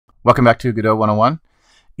Welcome back to Godot 101.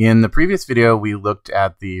 In the previous video, we looked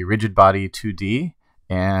at the RigidBody2D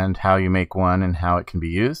and how you make one and how it can be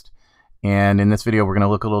used. And in this video, we're going to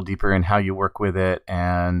look a little deeper in how you work with it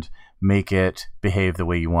and make it behave the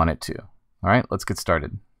way you want it to. All right, let's get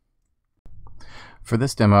started. For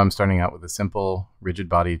this demo, I'm starting out with a simple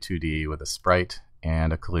RigidBody2D with a sprite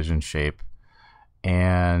and a collision shape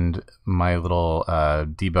and my little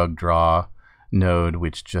debug draw node,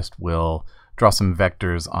 which just will draw some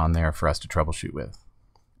vectors on there for us to troubleshoot with.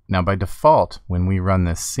 Now by default, when we run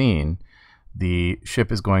this scene, the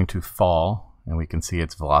ship is going to fall, and we can see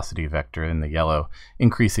its velocity vector in the yellow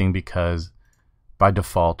increasing because by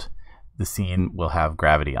default the scene will have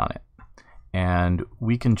gravity on it. And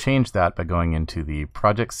we can change that by going into the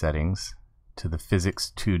project settings to the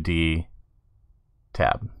physics 2D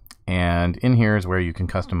tab. And in here is where you can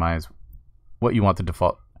customize what you want the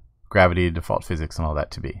default gravity, default physics, and all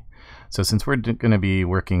that to be. So since we're going to be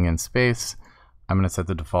working in space, I'm going to set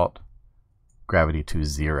the default gravity to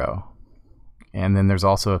 0. And then there's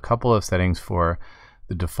also a couple of settings for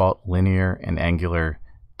the default linear and angular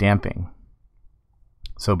damping.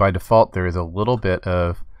 So by default, there is a little bit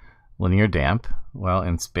of linear damp. Well,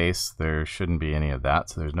 in space, there shouldn't be any of that,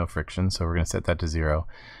 so there's no friction, so we're going to set that to 0.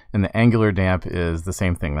 And the angular damp is the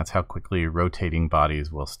same thing. That's how quickly rotating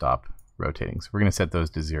bodies will stop rotating. So we're going to set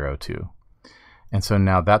those to 0 too. And so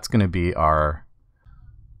now that's going to be our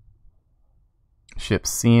ship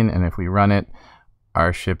scene, and if we run it,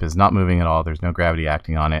 our ship is not moving at all. There's no gravity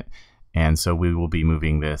acting on it, and so we will be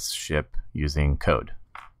moving this ship using code.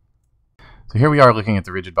 So here we are looking at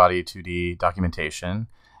the RigidBody2D documentation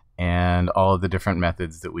and all of the different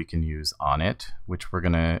methods that we can use on it, which we're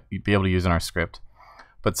going to be able to use in our script.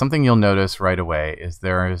 But something you'll notice right away is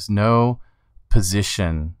there is no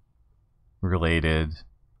position related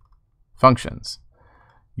functions.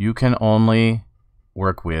 You can only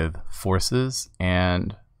work with forces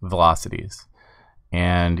and velocities.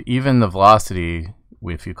 And even the velocity,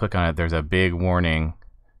 if you click on it, there's a big warning,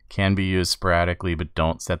 can be used sporadically, but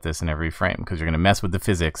don't set this in every frame because you're going to mess with the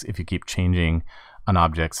physics if you keep changing an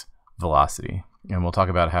object's velocity. And we'll talk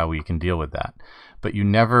about how we can deal with that. But you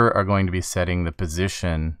never are going to be setting the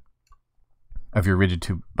position of your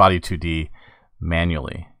RigidBody2D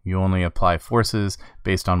manually. You only apply forces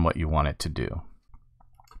based on what you want it to do.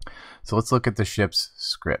 So let's look at the ship's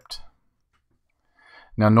script.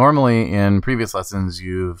 Now normally in previous lessons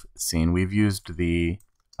you've seen we've used the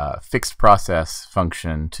fixed process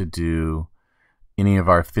function to do any of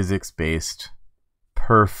our physics-based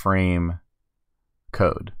per frame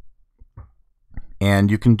code. And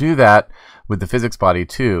you can do that with the physics body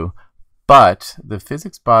too, but the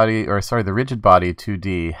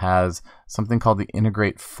RigidBody2D has something called the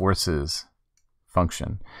integrate forces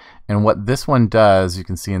function. And what this one does, you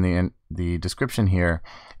can see in the description here,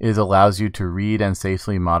 is allows you to read and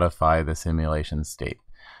safely modify the simulation state.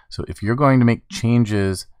 So if you're going to make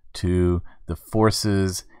changes to the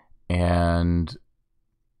forces and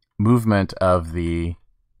movement of the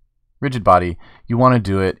rigid body, you want to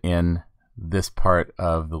do it in this part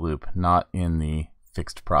of the loop, not in the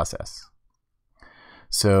fixed process.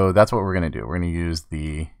 So that's what we're going to do. We're going to use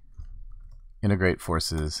the integrate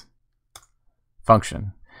forces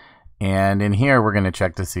function. And in here, we're going to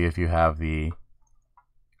check to see if you have the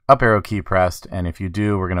up arrow key pressed, and if you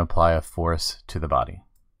do, we're going to apply a force to the body.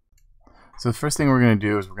 So the first thing we're going to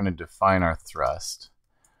do is we're going to define our thrust.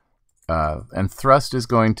 And thrust is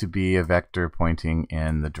going to be a vector pointing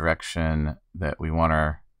in the direction that we want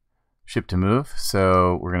our ship to move.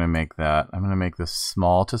 So we're going to make that, I'm going to make this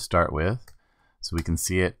small to start with so we can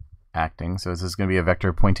see it acting. So this is going to be a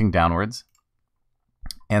vector pointing downwards.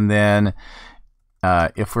 And then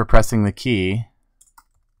if we're pressing the key,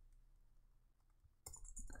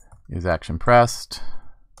 is action pressed,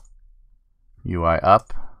 UI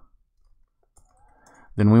up,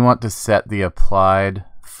 then we want to set the applied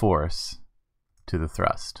force to the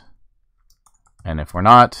thrust. And if we're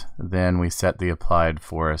not, then we set the applied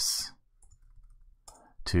force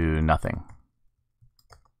to nothing.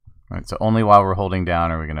 All right, so only while we're holding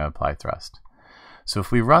down are we going to apply thrust. So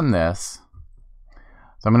if we run this,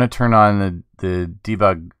 so I'm going to turn on the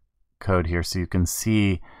debug code here so you can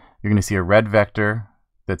see, you're going to see a red vector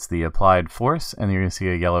that's the applied force, and you're going to see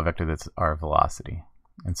a yellow vector that's our velocity.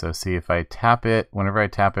 And so see if I tap it, whenever I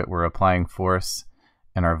tap it, we're applying force,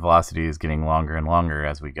 and our velocity is getting longer and longer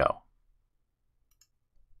as we go.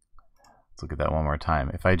 Let's look at that one more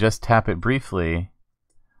time. If I just tap it briefly,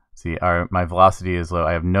 see my velocity is low.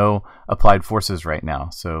 I have no applied forces right now.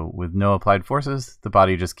 So with no applied forces, the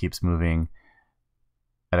body just keeps moving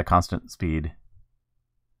at a constant speed.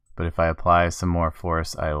 But if I apply some more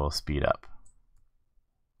force, I will speed up.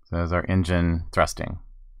 So that's our engine thrusting.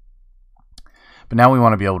 But now we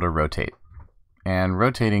want to be able to rotate. And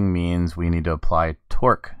rotating means we need to apply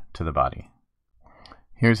torque to the body.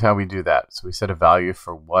 Here's how we do that. So we set a value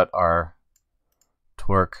for what our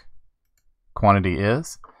torque quantity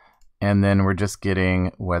is, and then we're just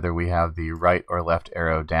getting whether we have the right or left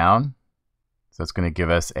arrow down. So it's going to give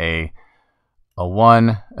us a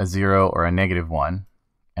 1, a 0, or a -1,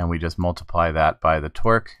 and we just multiply that by the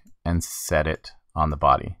torque and set it on the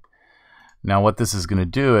body. Now what this is going to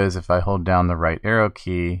do is if I hold down the right arrow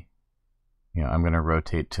key, I'm going to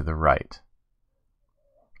rotate to the right.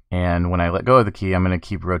 And when I let go of the key, I'm going to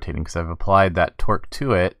keep rotating because I've applied that torque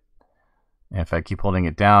to it. And if I keep holding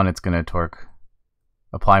it down, it's going to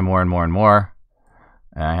apply more and more and more.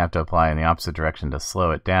 And I have to apply in the opposite direction to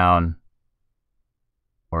slow it down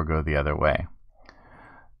or go the other way.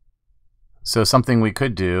 So something we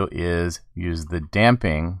could do is use the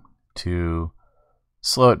damping to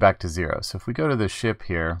slow it back to 0. So if we go to the ship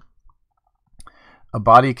here, a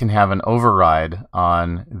body can have an override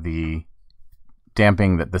on the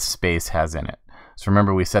damping that the space has in it. So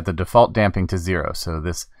remember, we set the default damping to 0. So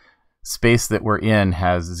this space that we're in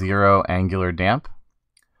has 0 angular damp,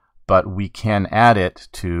 but we can add it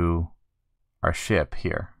to our ship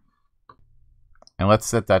here. And let's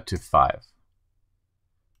set that to 5.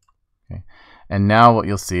 Okay. And now what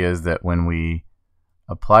you'll see is that when we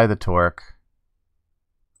apply the torque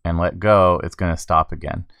and let go, it's going to stop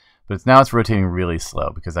again. But now it's rotating really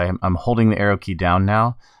slow because I'm holding the arrow key down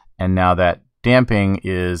now, and now that damping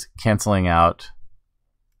is canceling out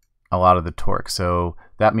a lot of the torque. So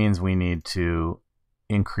that means we need to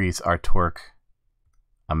increase our torque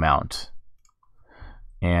amount.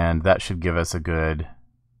 And that should give us a good,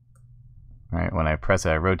 right, when I press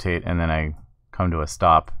it, I rotate, and then I come to a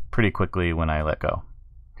stop pretty quickly when I let go.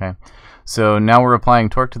 Okay, so now we're applying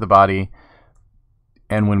torque to the body,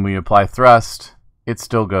 and when we apply thrust, it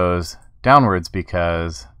still goes downwards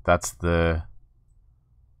because that's the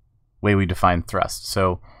way we define thrust.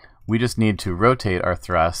 So we just need to rotate our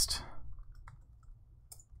thrust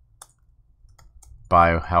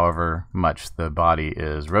by however much the body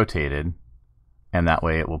is rotated, and that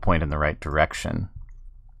way it will point in the right direction.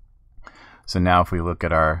 So now if we look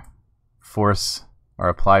at our force, our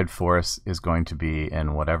applied force is going to be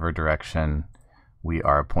in whatever direction we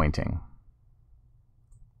are pointing.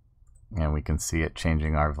 And we can see it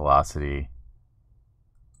changing our velocity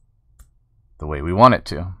the way we want it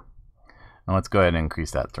to. And let's go ahead and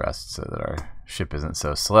increase that thrust so that our ship isn't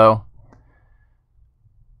so slow.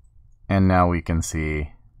 And now we can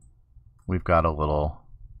see we've got a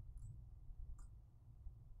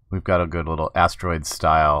good little asteroid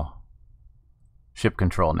style ship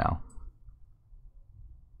control now.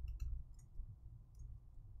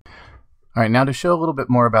 All right, now to show a little bit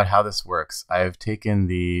more about how this works, I've taken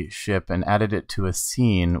the ship and added it to a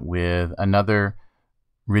scene with another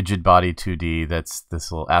RigidBody2D that's this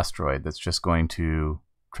little asteroid that's just going to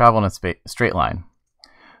travel in a straight line.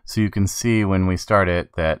 So you can see when we start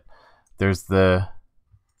it that there's the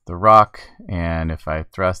rock, and if I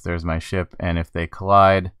thrust, there's my ship, and if they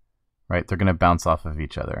collide, right, they're going to bounce off of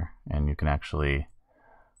each other, and you can actually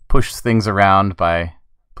push things around by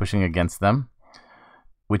pushing against them,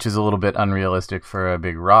 which is a little bit unrealistic for a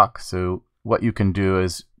big rock. So what you can do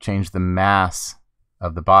is change the mass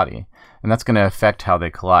of the body, and that's going to affect how they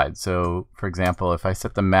collide. So for example, if I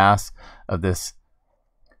set the mass of this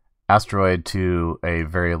asteroid to a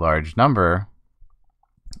very large number,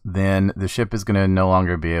 then the ship is going to no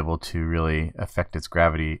longer be able to really affect its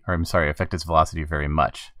gravity, or affect its velocity very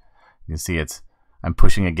much. You can see I'm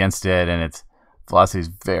pushing against it, and its velocity is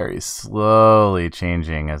very slowly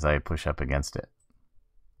changing as I push up against it.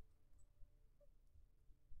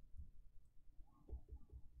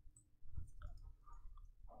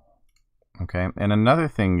 Okay, and another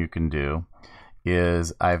thing you can do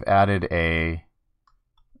is I've added a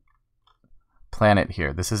planet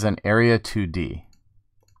here. This is an Area 2D.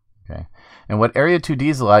 Okay, and what Area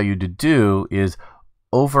 2Ds allow you to do is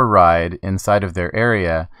override inside of their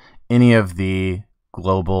area any of the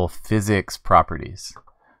global physics properties.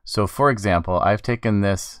 So for example, I've taken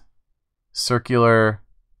this circular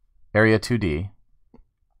Area 2D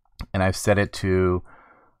and I've set it to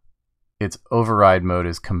its override mode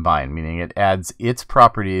is combined, meaning it adds its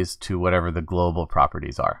properties to whatever the global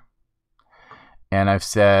properties are. And I've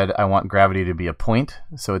said I want gravity to be a point,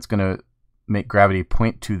 so it's going to make gravity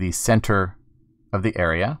point to the center of the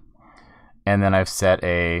area. And then I've set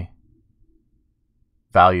a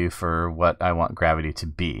value for what I want gravity to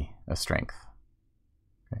be, a strength.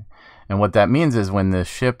 Okay. And what that means is when the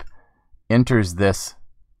ship enters this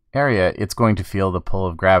area, it's going to feel the pull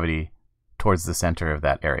of gravity towards the center of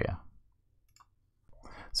that area.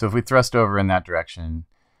 So if we thrust over in that direction,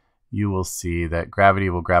 you will see that gravity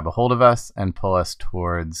will grab a hold of us and pull us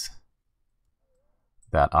towards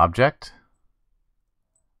that object.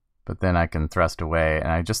 But then I can thrust away,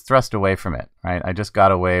 and I just thrust away from it, right? I just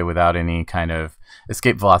got away without any kind of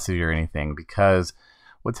escape velocity or anything, because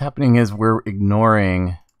what's happening is we're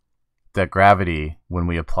ignoring that gravity when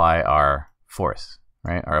we apply our force,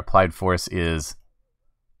 right? Our applied force is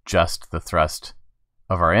just the thrust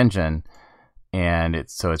of our engine, and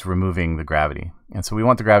it's removing the gravity. And so we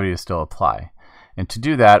want the gravity to still apply. And to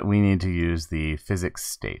do that, we need to use the physics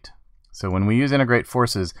state. So when we use integrate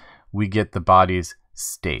forces, we get the body's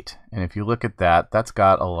state. And if you look at that, that's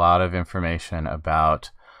got a lot of information about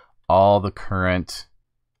all the current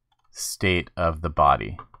state of the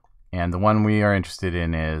body. And the one we are interested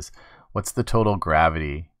in is, what's the total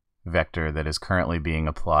gravity vector that is currently being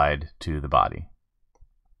applied to the body?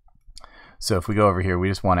 So if we go over here, we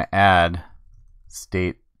just want to add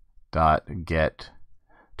state.get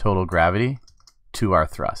total gravity to our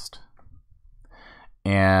thrust.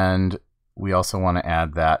 And we also want to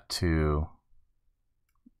add that to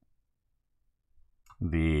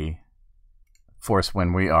the force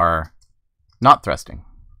when we are not thrusting.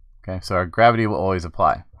 Okay, so our gravity will always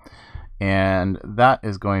apply. And that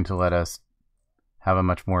is going to let us have a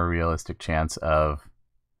much more realistic chance of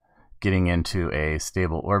getting into a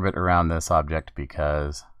stable orbit around this object,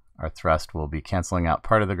 because our thrust will be canceling out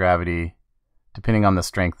part of the gravity depending on the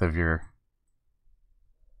strength of your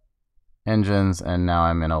engines. And now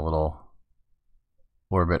I'm in a little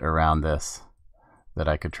orbit around this that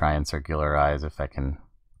I could try and circularize if I can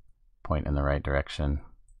point in the right direction.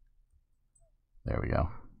 There we go.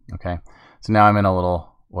 Okay, so now I'm in a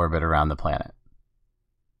little orbit around the planet.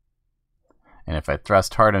 And if I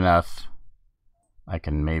thrust hard enough, I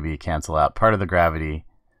can maybe cancel out part of the gravity,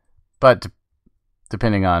 but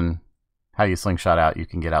depending on how you slingshot out, you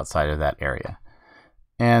can get outside of that area.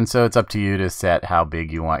 And so it's up to you to set how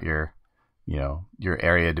big you want your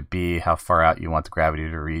area to be, how far out you want the gravity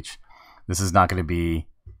to reach. This is not going to be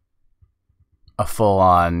a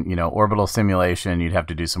full-on, orbital simulation. You'd have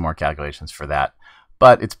to do some more calculations for that,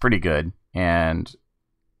 but it's pretty good and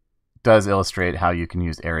does illustrate how you can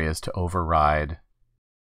use areas to override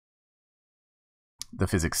the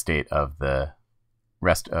physics state of the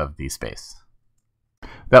rest of the space.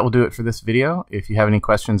 That will do it for this video. If you have any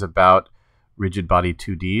questions about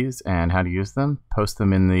RigidBody2Ds and how to use them, post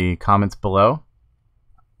them in the comments below.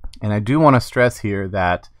 And I do want to stress here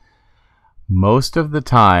that most of the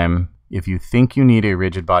time, if you think you need a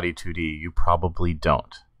RigidBody2D, you probably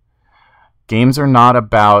don't. Games are not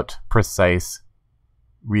about precise,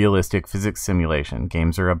 realistic physics simulation.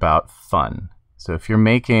 Games are about fun. So if you're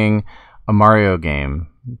making a Mario game,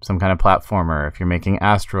 some kind of platformer, if you're making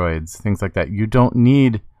asteroids, things like that, you don't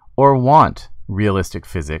need or want realistic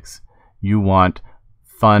physics. You want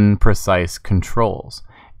fun, precise controls.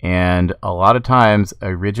 And a lot of times,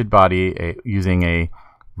 a rigid body using a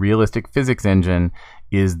realistic physics engine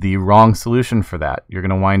is the wrong solution for that. You're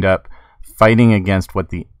going to wind up fighting against what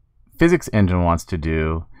the physics engine wants to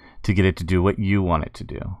do to get it to do what you want it to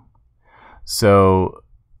do. So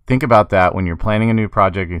think about that when you're planning a new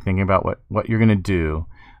project. You're thinking about what you're going to do.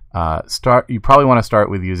 You probably want to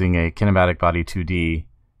start with using a kinematic body 2D,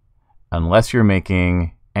 unless you're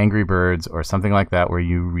making Angry Birds or something like that, where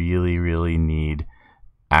you really, really need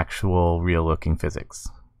actual real-looking physics.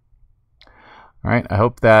 All right, I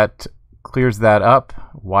hope that clears that up,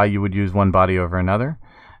 why you would use one body over another,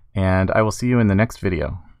 and I will see you in the next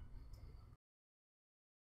video.